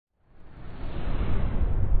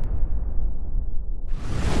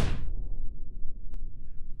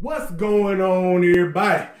What's going on,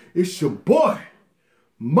 everybody? It's your boy,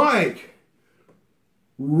 Mike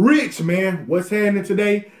Rich, man. What's happening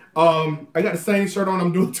today? I got the same shirt on.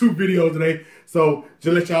 I'm doing 2 videos today. So,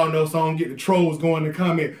 just let y'all know so I don't get the trolls going to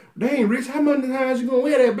comment. Dang, Rich, how many times you gonna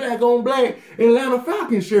wear that black on black Atlanta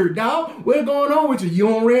Falcons shirt, dog? What's going on with you? You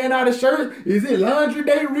don't ran out of shirts? Is it laundry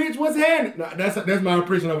day, Rich? What's happening? Nah, that's my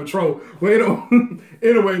impression of a troll. Well,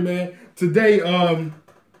 anyway, man, today,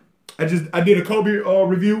 I did a Kobe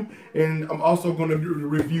review, and I'm also going to do a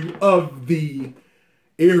review of the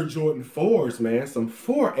Air Jordan 4s, man. Some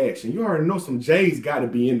 4 action. You already know some J's got to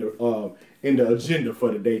be in the agenda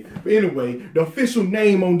for the day. But anyway, the official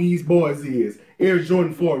name on these boys is Air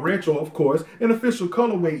Jordan 4 Retro, of course. And official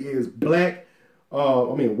colorway is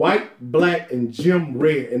white, black, and gem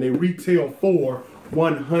red. And they retail for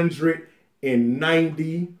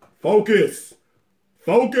 $190. Focus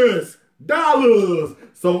dollars.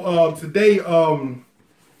 So today I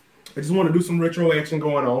just want to do some retro action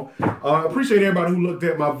going on. I appreciate everybody who looked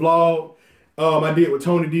at my vlog. I did with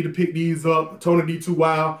Tony D to pick these up. Tony D Too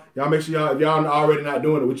Wild. Y'all make sure y'all, if y'all already not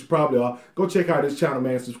doing it, which you probably are, go check out his channel,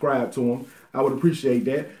 man. Subscribe to him. I would appreciate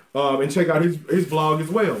that. And check out his vlog as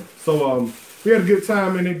well. So we had a good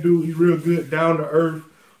time, man. That dude, he's real good, down to earth,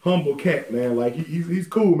 humble cat, man. Like he's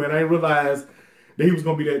cool, man. I didn't realize that he was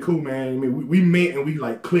gonna be that cool, man. I mean, we met and we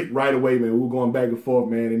like clicked right away, man. We were going back and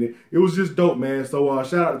forth, man, and it was just dope, man. So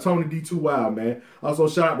shout out to Tony D Too Wild, man. Also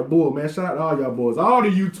shout out to Bull, man. Shout out to all y'all boys, all my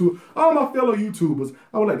fellow YouTubers.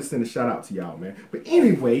 I would like to send a shout out to y'all, man. But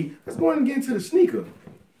anyway, let's go ahead and get into the sneaker.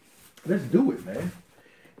 Let's do it, man.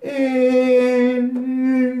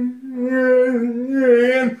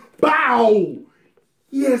 And bow!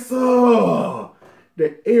 Yes, sir!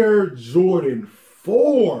 The Air Jordan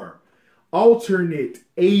 4. Alternate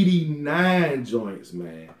 89 joints,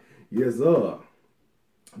 man. Yes, sir.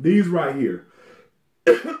 These right here.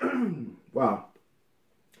 Wow.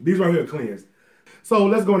 These right here are cleansed. So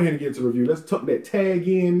let's go ahead and get into the review. Let's tuck that tag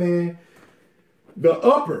in, man. The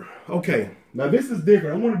upper. Okay. Now this is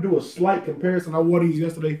different. I want to do a slight comparison. I wore these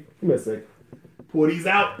yesterday. Give me a sec. Pull these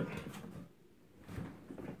out.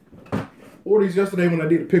 Wore these yesterday when I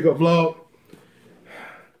did the pickup vlog.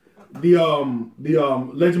 The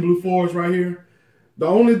Legend Blue 4s right here. The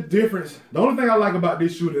only thing I like about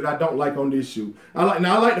this shoe that I don't like on this shoe, I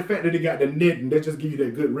like the fact that they got the knitting. That just give you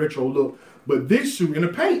that good retro look. But this shoe, and the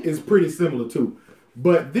paint is pretty similar too.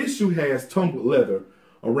 But this shoe has tumbled leather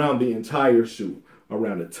around the entire shoe.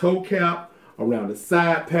 Around the toe cap, around the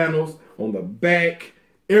side panels, on the back.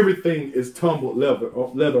 Everything is tumbled leather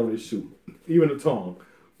on this shoe. Even the tongue.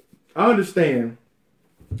 I understand,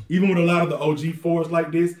 even with a lot of the OG 4s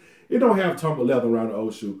like this, it don't have tumbled leather around the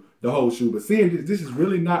whole shoe. But seeing this is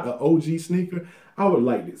really not an OG sneaker, I would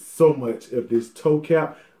like this so much if this toe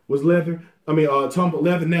cap was leather. Tumbled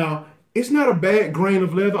leather. Now, it's not a bad grain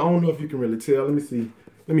of leather. I don't know if you can really tell. Let me see.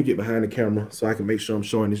 Let me get behind the camera so I can make sure I'm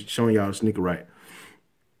showing y'all the sneaker right.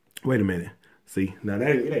 Wait a minute. See, now it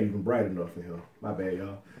ain't even bright enough in here. My bad,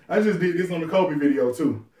 y'all. I just did this on the Kobe video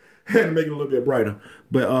too. Had to make it a little bit brighter.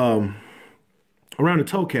 But around the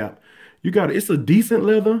toe cap, it's a decent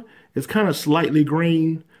leather. It's kind of slightly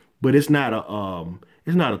green, but it's not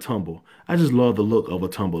a tumble. I just love the look of a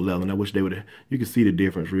tumble leather, and I wish they would. You can see the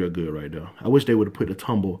difference real good right there. I wish they would have put the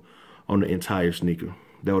tumble on the entire sneaker.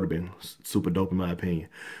 That would have been super dope in my opinion.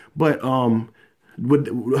 But other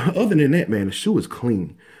than that, man, the shoe is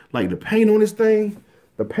clean. Like the paint on this thing,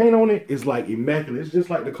 the paint on it is like immaculate. It's just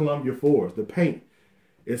like the Columbia 4s. The paint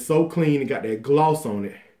is so clean. It got that gloss on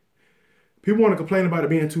it. People want to complain about it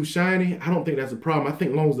being too shiny. I don't think that's a problem. I think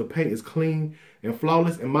as long as the paint is clean and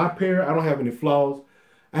flawless. In my pair, I don't have any flaws.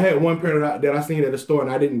 I had one pair that I seen at the store, and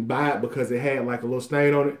I didn't buy it because it had like a little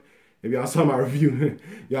stain on it. If y'all saw my review,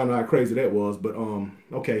 y'all know how crazy that was. But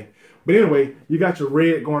okay. But anyway, you got your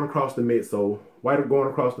red going across the midsole, white going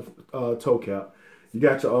across the toe cap. You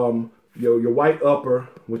got your white upper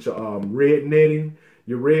with your red netting,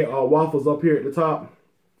 your red waffles up here at the top.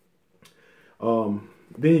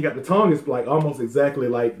 Then you got the tongue is like almost exactly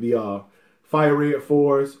like the Fire Red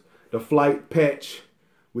 4s, the Flight patch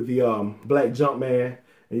with the black Jumpman,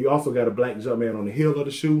 and you also got a black Jumpman on the heel of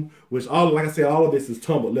the shoe. Which like I said, all of this is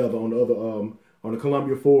tumbled leather on the other on the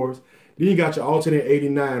Columbia 4s. Then you got your alternate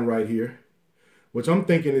 89 right here, which I'm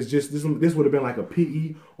thinking is just this would have been like a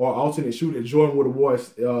PE or alternate shoe that Jordan would have worn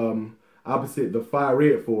opposite the Fire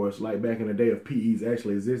Red 4s, like back in the day of PEs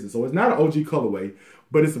actually existed. So it's not an OG colorway,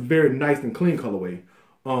 but it's a very nice and clean colorway.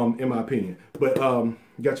 In my opinion. But you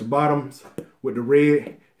got your bottoms with the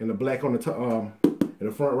red and the black on the in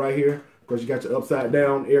the front right here. Of course, you got your upside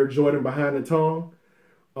down Air Jordan behind the tongue.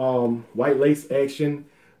 White lace action.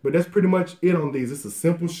 But that's pretty much it on these. It's a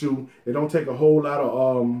simple shoe. It don't take a whole lot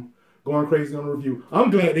of going crazy on the review. I'm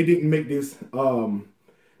glad they didn't make this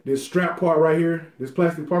this strap part right here, this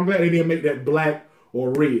plastic part. I'm glad they didn't make that black or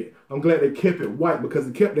red. I'm glad they kept it white because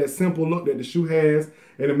it kept that simple look that the shoe has,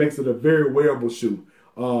 and it makes it a very wearable shoe,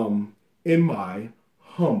 in my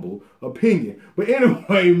humble opinion. But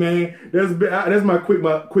anyway, man, that's my quick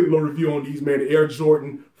little review on these, man. The Air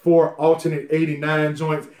Jordan 4 alternate 89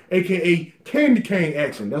 joints, aka candy cane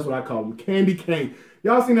action. That's what I call them, candy cane.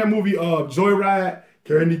 Y'all seen that movie Joyride?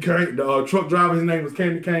 Candy Cane, the truck driver, his name was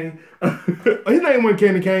Candy Cane. His name wasn't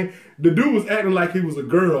Candy Cane. The dude was acting like he was a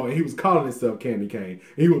girl and he was calling himself Candy Cane.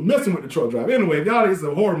 And he was messing with the truck driver. Anyway, if y'all, it's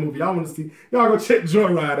a horror movie, y'all want to see, y'all go check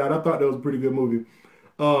Joyride out. I thought that was a pretty good movie.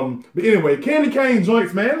 But anyway, Candy Cane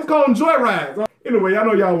joints, man. Let's call them Joyrides. Anyway, I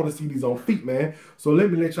know y'all want to see these on feet, man. So let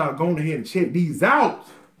y'all go on ahead and check these out.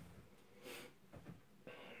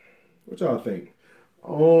 What y'all think?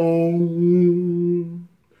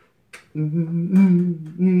 Feet,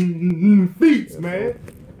 man.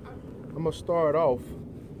 I'm gonna start off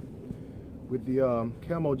with the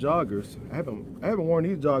camo joggers. I haven't worn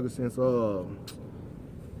these joggers since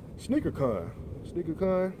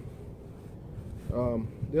SneakerCon.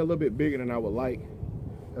 They're a little bit bigger than I would like.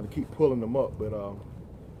 I have to keep pulling them up, but I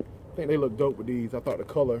think they look dope with these. I thought the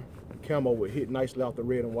color camo would hit nicely off the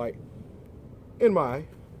red and white. In my,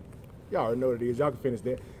 y'all already know what it is. Y'all can finish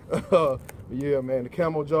that. But yeah, man, the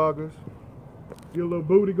camo joggers. Get a little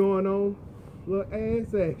booty going on. Little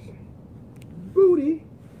ass action. Booty.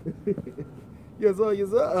 Yes, sir, yes,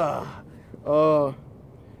 sir. So,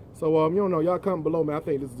 you don't know, y'all comment below, man. I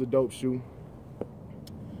think this is a dope shoe.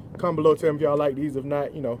 Comment below, tell me if y'all like these. If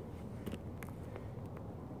not, you know,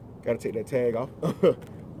 gotta take that tag off.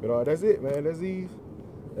 But that's it, man. That's these.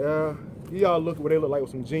 Y'all look at what they look like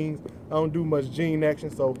with some jeans. I don't do much jean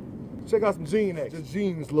action, so check out some jean action. Just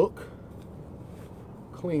jeans look.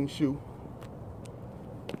 Clean shoe.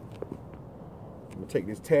 I'm gonna take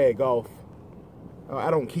this tag off.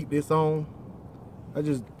 I don't keep this on. I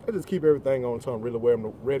just keep everything on until I'm really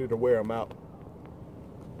ready to wear them out.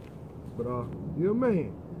 But yeah,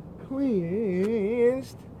 man,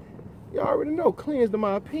 cleansed. You already know, cleansed in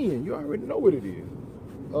my opinion. You already know what it is.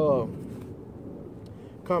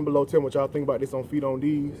 Comment below, tell me what y'all think about this on feet on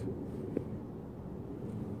these.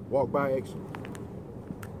 Walk by action.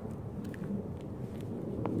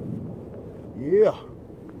 Yeah.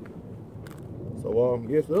 So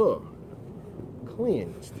yes,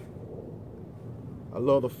 cleansed. I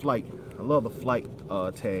love the flight. I love the flight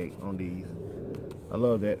tag on these. I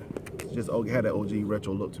love that. It's just had that OG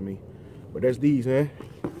retro look to me. But that's these, man.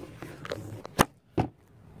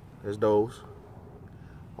 There's those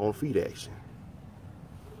on feet action.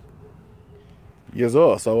 Yes,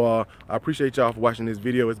 sir. So I appreciate y'all for watching this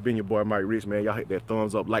video. It's been your boy Mike Rich, man. Y'all hit that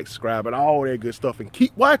thumbs up, like, subscribe, and all that good stuff, and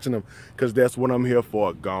keep watching them, because that's what I'm here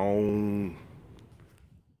for. Gone.